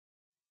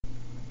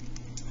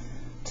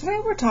Today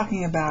we're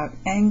talking about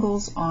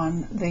angles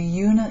on the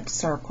unit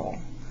circle.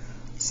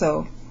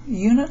 So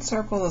unit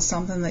circle is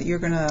something that you're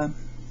going to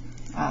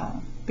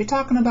be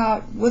talking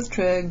about with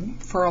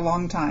trig for a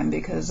long time,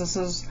 because this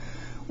is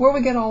where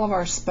we get all of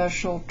our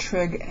special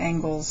trig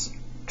angles,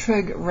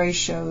 trig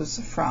ratios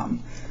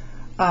from.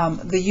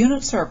 The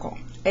unit circle.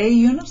 A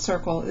unit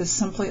circle is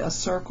simply a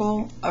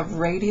circle of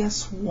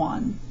radius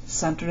 1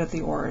 centered at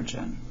the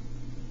origin.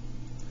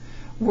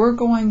 We're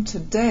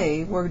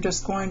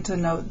just going to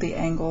note the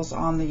angles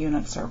on the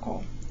unit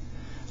circle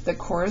that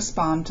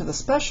correspond to the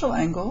special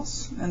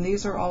angles, and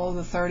these are all of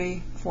the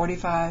 30,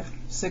 45,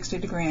 60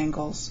 degree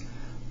angles,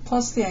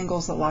 plus the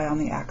angles that lie on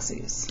the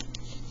axes.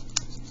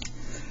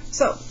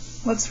 So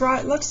let's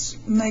write all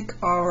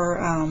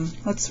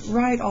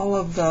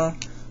of the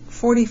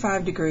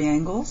 45 degree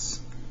angles,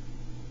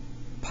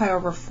 pi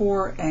over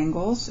 4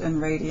 angles in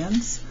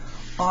radians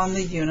on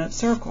the unit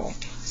circle.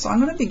 So I'm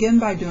going to begin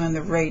by doing the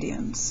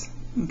radians.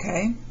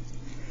 Okay,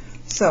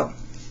 so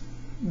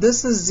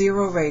this is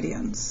 0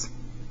 radians.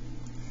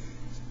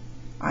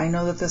 I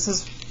know that this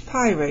is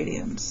pi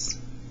radians.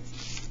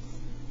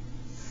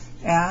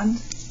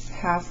 And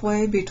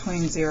halfway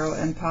between 0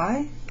 and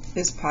pi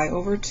is pi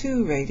over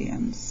 2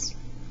 radians.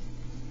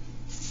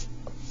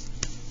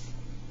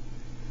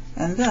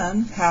 And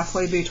then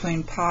halfway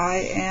between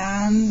pi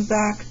and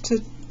back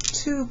to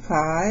 2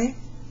 pi,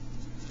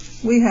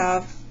 we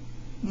have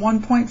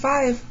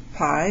 1.5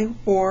 pi,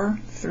 or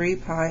 3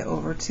 pi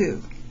over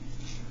 2,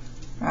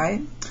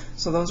 right?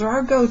 So those are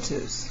our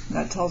go-tos.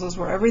 That tells us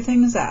where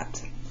everything is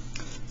at.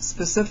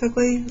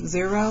 Specifically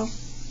 0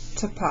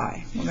 to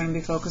pi. We're going to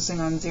be focusing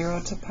on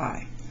 0 to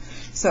pi.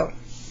 So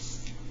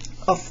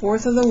a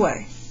fourth of the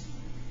way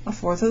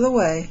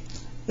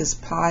is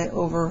pi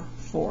over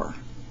 4.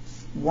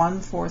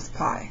 1/4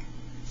 pi.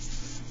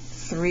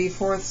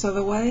 3/4 of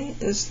the way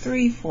is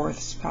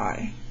 3/4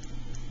 pi.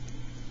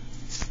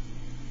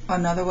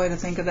 Another way to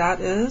think of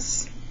that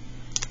is,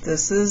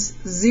 this is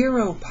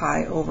 0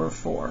 pi over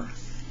 4,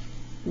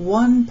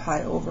 1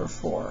 pi over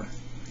 4,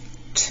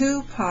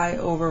 2 pi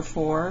over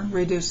 4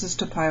 reduces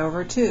to pi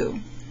over 2,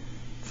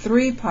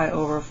 3 pi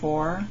over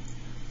 4,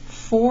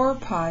 4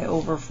 pi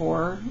over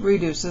 4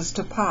 reduces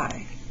to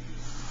pi.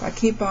 If I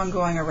keep on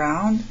going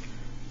around,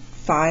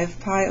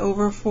 5 pi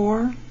over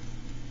 4,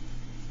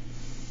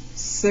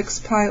 6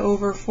 pi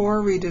over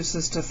 4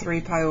 reduces to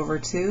 3 pi over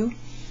 2,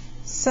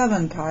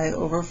 7 pi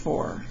over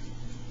 4.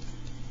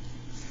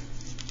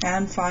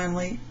 And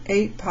finally,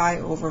 8 pi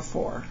over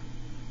 4.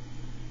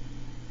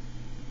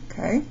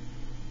 Okay?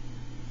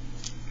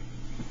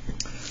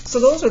 So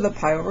those are the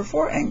pi over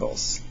 4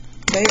 angles.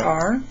 They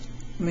are,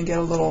 let me get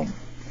a little,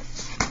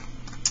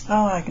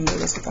 I can do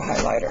this with a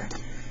highlighter.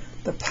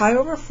 The pi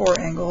over 4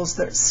 angles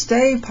that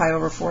stay pi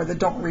over 4, that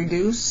don't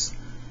reduce,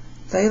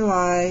 they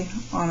lie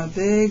on a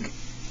big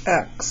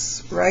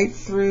X right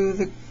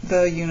through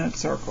the unit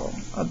circle.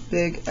 A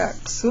big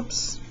X.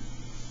 Oops.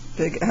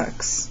 Big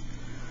X.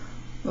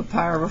 The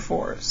pi over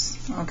 4s.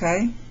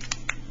 Okay?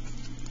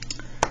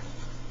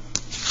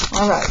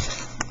 Alright.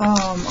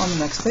 On the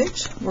next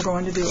page, we're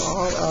going to do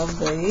all of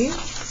the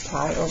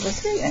pi over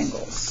 3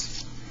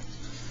 angles.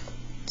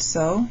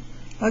 So,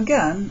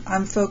 again,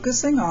 I'm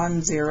focusing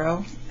on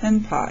 0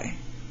 and pi.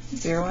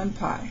 0 and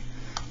pi.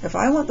 If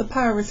I want the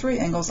pi over 3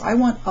 angles, I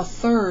want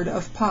 1/3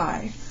 of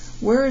pi.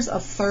 Where is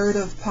 1/3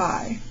 of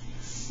pi?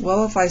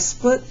 Well, if I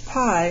split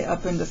pi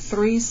up into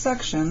 3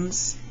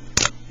 sections,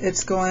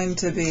 it's going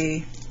to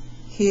be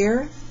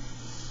here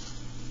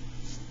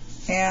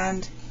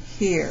and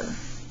here,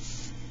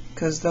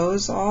 because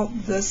this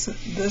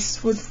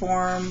would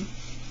form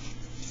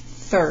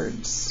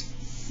thirds,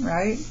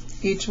 right?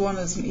 Each one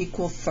is an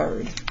equal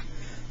third.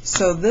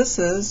 So this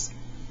is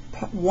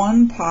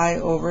 1 pi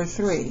over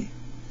 3.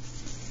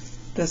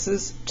 This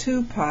is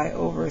 2 pi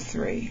over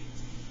 3.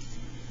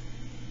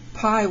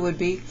 Pi would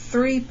be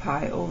 3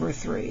 pi over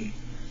 3.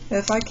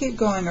 If I keep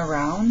going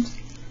around,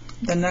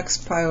 the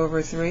next pi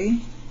over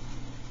 3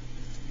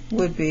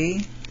 would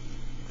be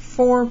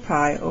 4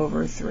 pi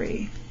over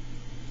 3.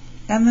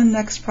 And the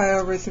next pi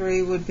over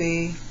 3 would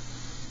be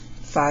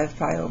 5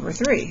 pi over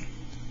 3.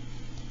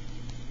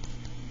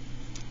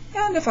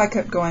 And if I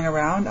kept going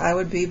around, I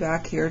would be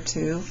back here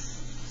to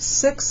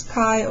 6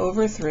 pi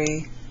over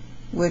 3,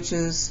 which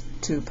is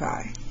 2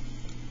 pi.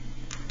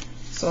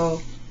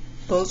 So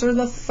those are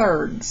the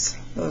thirds.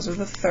 Those are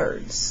the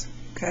thirds.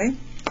 Okay?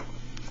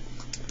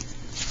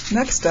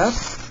 Next up,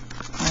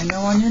 I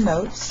know on your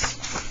notes,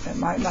 it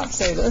might not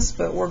say this,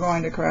 but we're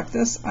going to correct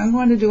this. I'm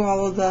going to do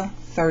all of the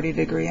 30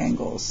 degree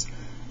angles,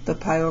 the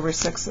pi over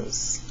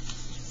 6s.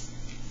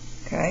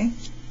 Okay?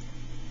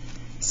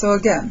 So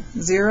again,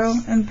 0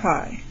 and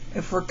pi.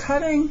 If we're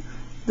cutting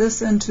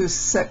this into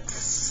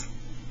sixths,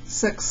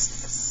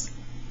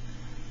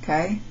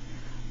 okay?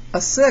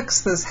 A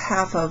sixth is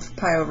half of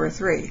pi over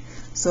 3.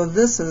 So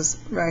this is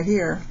right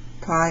here,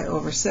 pi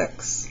over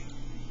 6.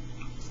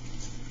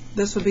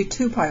 This would be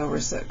 2 pi over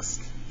 6,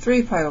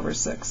 3 pi over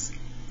 6,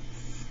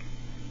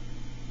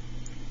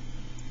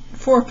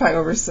 4 pi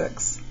over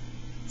 6,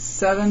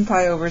 7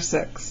 pi over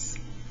 6,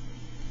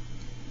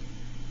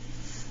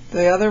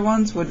 The other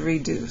ones would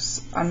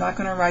reduce. I'm not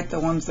going to write the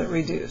ones that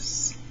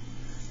reduce.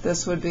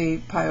 This would be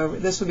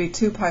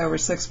 2 pi over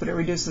 6, but it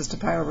reduces to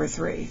pi over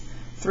 3.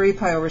 3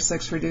 pi over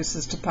 6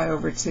 reduces to pi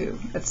over 2,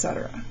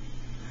 etc.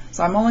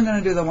 So I'm only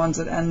going to do the ones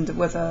that end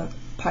with a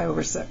pi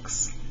over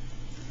 6.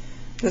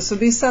 This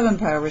would be 7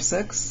 pi over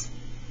 6.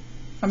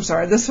 I'm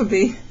sorry, this would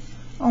be,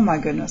 oh my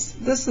goodness,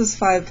 this is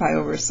 5 pi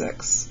over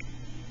 6.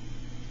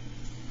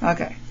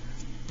 Okay,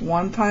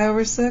 1 pi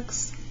over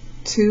 6,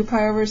 2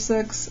 pi over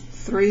 6,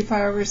 3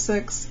 pi over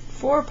 6,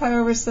 4 pi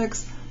over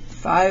 6,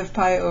 5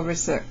 pi over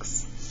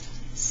 6,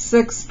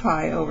 6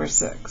 pi over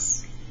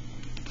 6,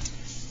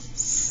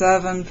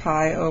 7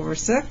 pi over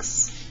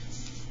 6,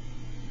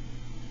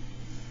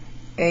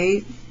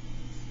 8,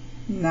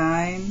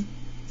 9,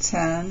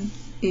 10,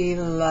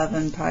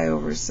 11 pi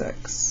over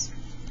 6.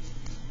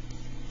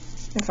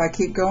 If I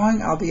keep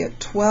going, I'll be at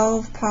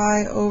 12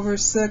 pi over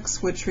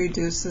 6, which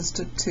reduces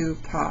to 2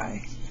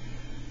 pi.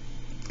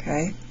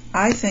 Okay,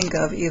 I think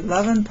of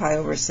 11 pi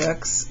over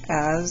 6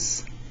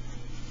 as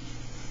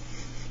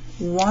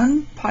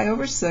 1 pi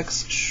over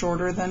 6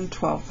 shorter than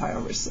 12 pi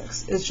over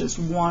 6. It's just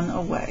 1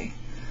 away.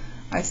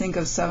 I think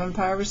of 7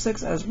 pi over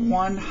 6 as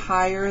 1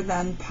 higher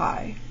than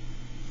pi.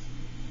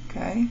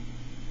 Okay,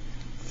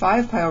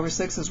 5 pi over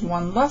 6 is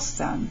 1 less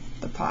than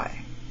the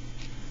pi.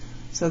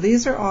 So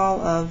these are all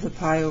of the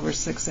pi over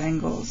 6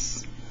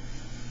 angles.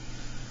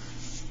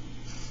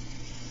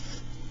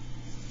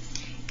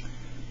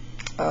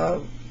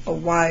 A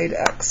wide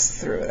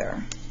X through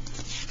there.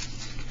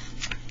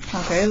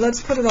 Okay,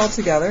 let's put it all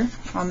together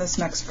on this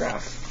next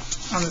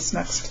graph, on this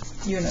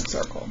next unit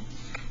circle.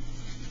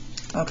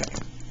 Okay,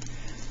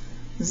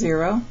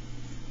 0,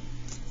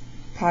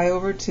 pi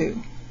over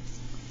 2,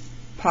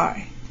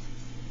 pi.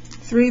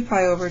 3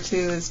 pi over 2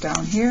 is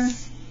down here,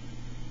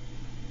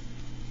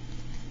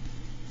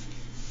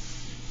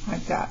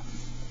 like that.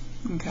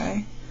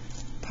 Okay,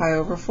 pi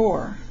over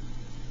 4.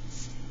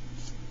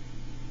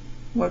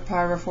 What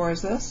pi over 4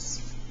 is this?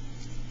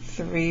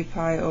 3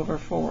 pi over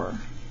 4.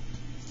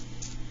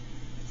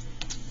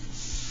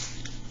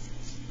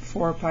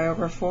 4 pi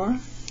over 4,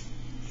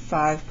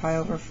 5 pi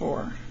over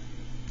 4.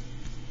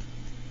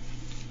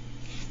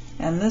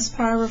 And this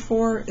pi over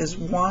 4 is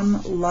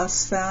 1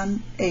 less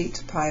than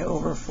 8 pi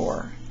over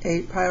 4.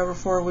 8 pi over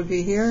 4 would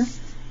be here.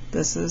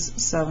 This is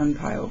 7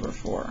 pi over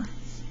 4.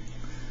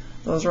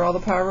 Those are all the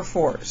pi over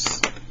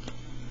 4s.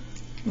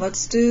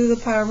 Let's do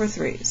the pi over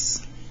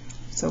 3s.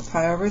 So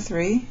pi over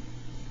 3,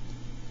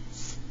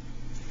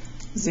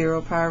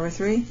 0 pi over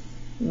 3,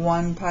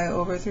 1 pi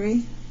over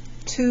 3,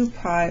 2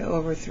 pi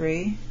over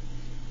 3.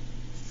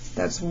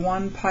 That's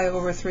 1 pi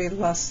over 3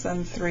 less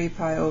than 3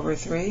 pi over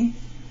 3.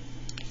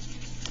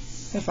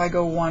 If I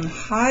go 1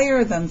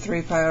 higher than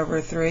 3 pi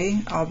over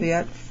 3, I'll be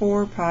at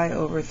 4 pi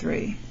over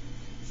 3.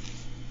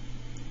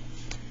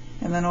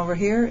 And then over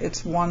here,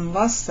 it's 1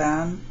 less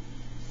than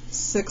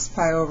 6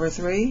 pi over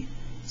 3,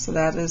 so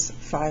that is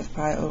 5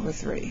 pi over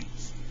 3.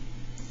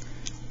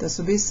 This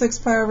would be 6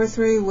 pi over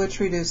 3, which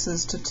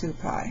reduces to 2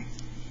 pi.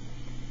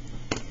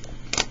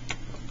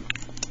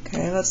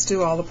 Okay, let's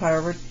do all the pi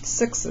over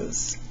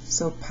 6s.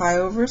 So pi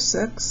over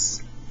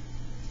 6.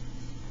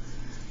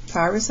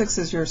 Pi over 6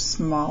 is your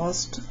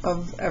smallest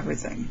of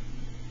everything.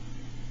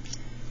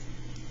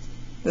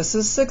 This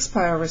is 6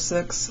 pi over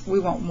 6. We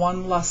want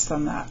 1 less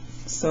than that,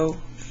 so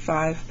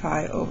 5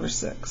 pi over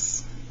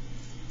 6.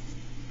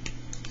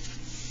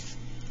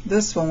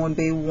 This one would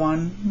be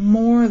 1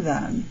 more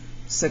than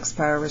 6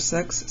 pi over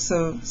 6,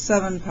 so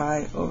 7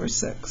 pi over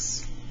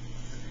 6.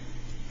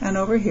 And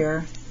over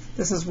here,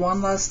 this is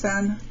 1 less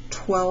than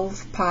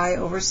 12 pi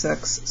over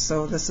 6,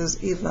 so this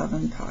is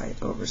 11 pi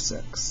over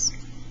 6.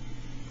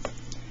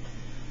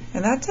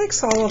 And that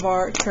takes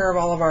care of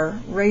all of our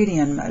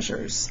radian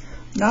measures.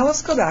 Now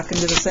let's go back and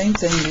do the same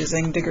thing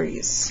using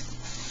degrees.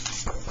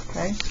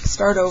 Okay,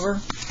 start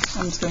over.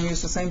 I'm just going to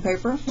use the same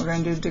paper. We're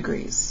going to do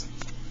degrees.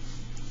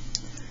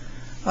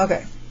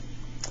 Okay,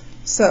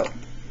 so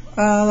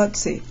let's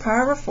see.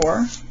 Pi over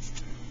 4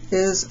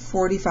 is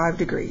 45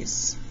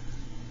 degrees.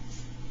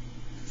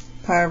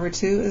 Pi over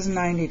 2 is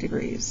 90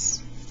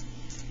 degrees.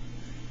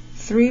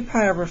 3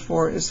 pi over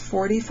 4 is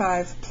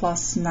 45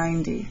 plus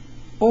 90,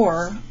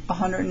 or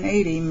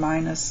 180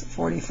 minus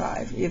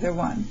 45, either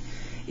one.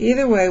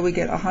 Either way, we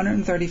get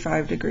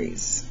 135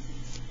 degrees.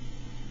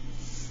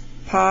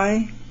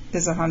 Pi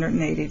is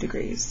 180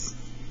 degrees.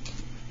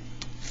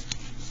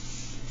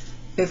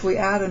 If we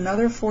add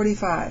another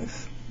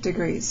 45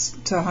 degrees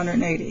to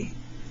 180,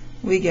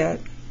 we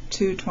get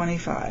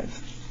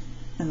 225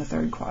 in the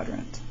third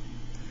quadrant.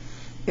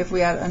 If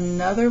we add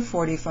another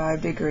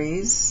 45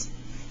 degrees,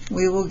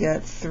 we will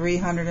get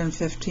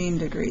 315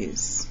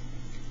 degrees.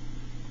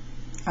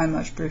 I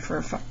much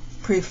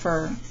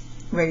prefer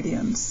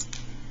radians.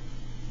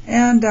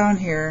 And down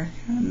here,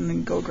 and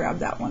then go grab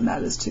that one,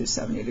 that is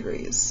 270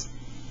 degrees.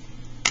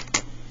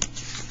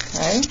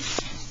 Okay,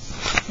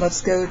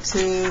 let's go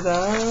to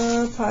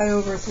the pi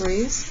over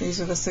 3s.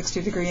 These are the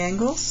 60-degree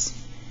angles.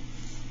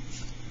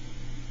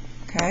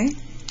 Okay,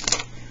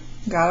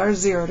 got our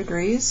 0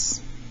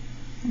 degrees.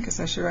 I guess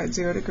I should write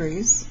 0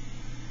 degrees.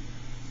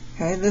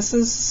 Okay, this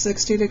is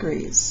 60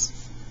 degrees.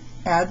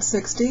 Add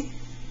 60,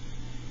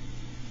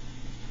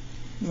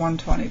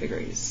 120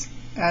 degrees.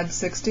 Add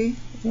 60,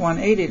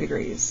 180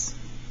 degrees.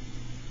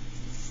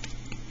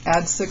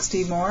 Add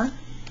 60 more,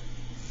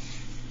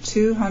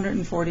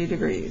 240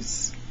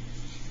 degrees.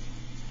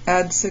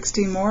 Add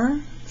 60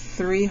 more,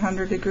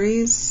 300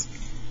 degrees.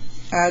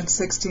 Add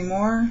 60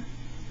 more,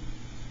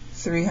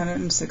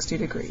 360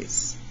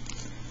 degrees.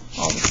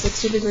 All the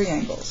 60-degree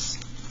angles.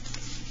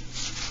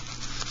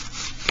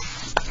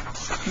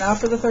 Now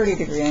for the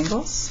 30-degree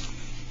angles.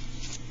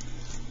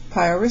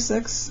 Pi over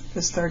 6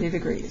 is 30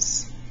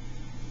 degrees.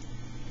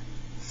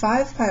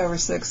 5 pi over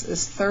 6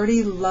 is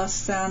 30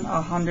 less than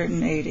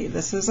 180.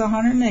 This is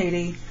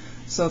 180,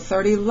 so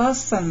 30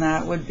 less than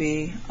that would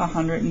be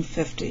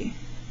 150.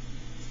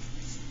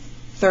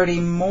 30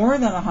 more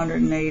than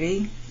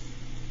 180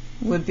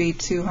 would be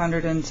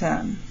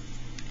 210.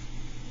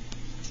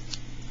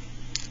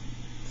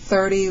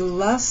 30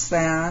 less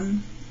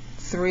than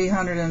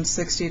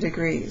 360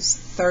 degrees.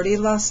 30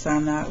 less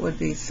than that would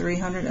be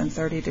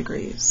 330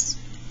 degrees.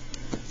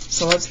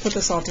 So let's put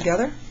this all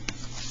together.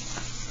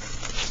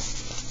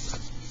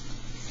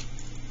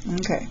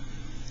 Okay,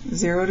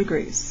 0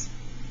 degrees,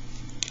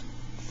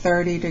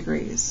 30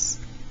 degrees,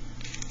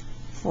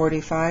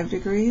 45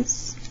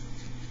 degrees,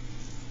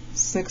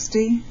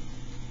 60,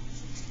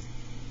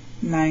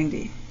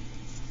 90.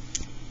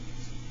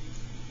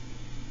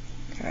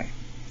 Okay,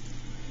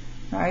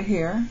 right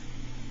here,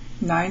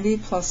 90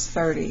 plus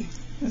 30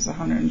 is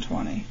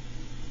 120.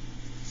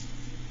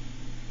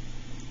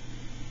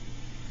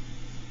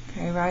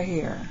 Okay, right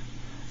here.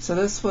 So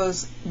this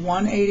was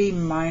 180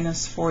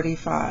 minus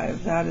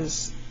 45. That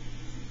is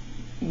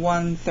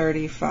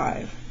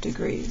 135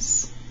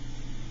 degrees.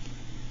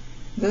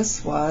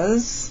 This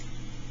was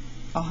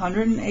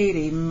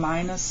 180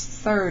 minus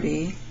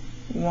 30.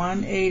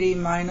 180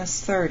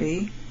 minus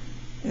 30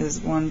 is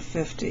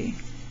 150.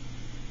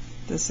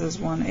 This is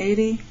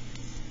 180.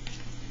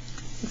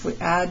 If we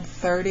add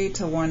 30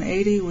 to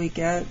 180, we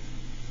get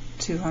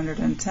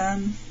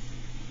 210.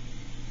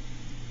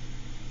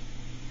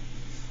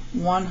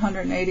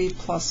 180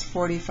 plus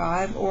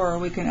 45, or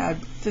we can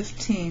add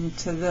 15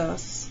 to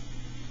this.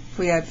 If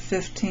we add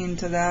 15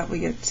 to that, we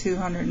get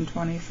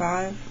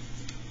 225.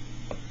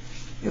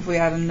 If we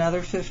add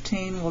another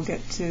 15, we'll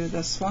get to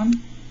this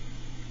one.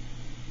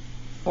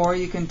 Or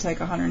you can take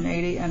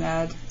 180 and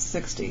add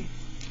 60.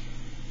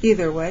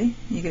 Either way,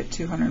 you get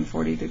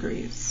 240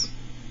 degrees.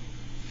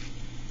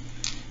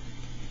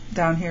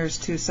 Down here is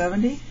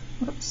 270.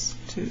 Whoops,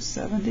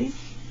 270.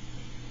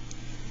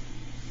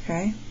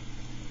 Okay.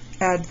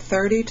 Add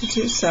 30 to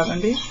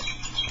 270.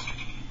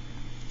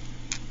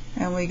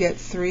 And we get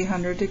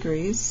 300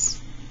 degrees.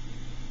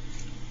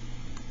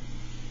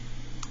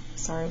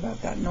 Sorry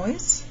about that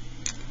noise.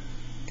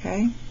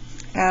 Okay.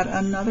 Add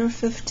another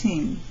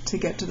 15 to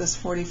get to this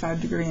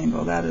 45-degree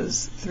angle. That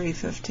is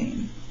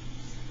 315.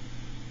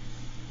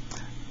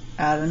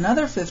 Add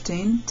another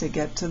 15 to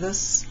get to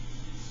this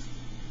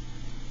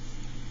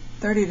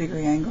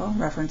 30-degree angle,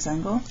 reference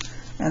angle,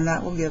 and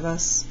that will give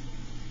us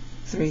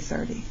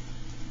 330,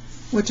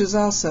 which is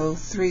also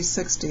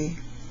 360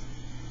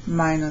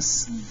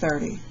 minus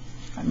 30.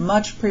 I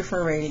much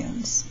prefer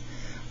radians.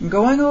 I'm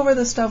going over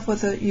the stuff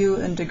with you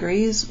in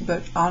degrees,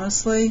 but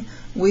honestly,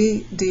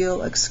 we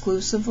deal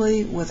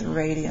exclusively with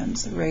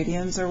radians.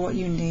 Radians are what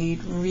you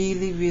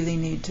really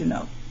need to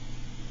know.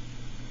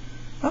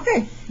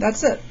 Okay,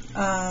 that's it.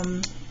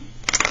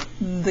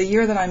 The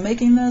year that I'm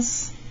making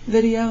this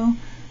video,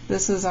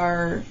 this was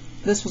our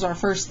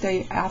first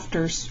day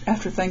after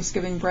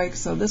Thanksgiving break,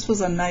 so this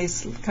was a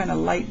nice kind of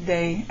light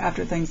day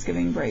after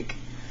Thanksgiving break.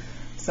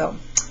 So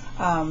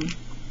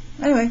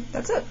anyway,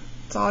 that's it.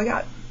 That's all I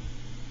got.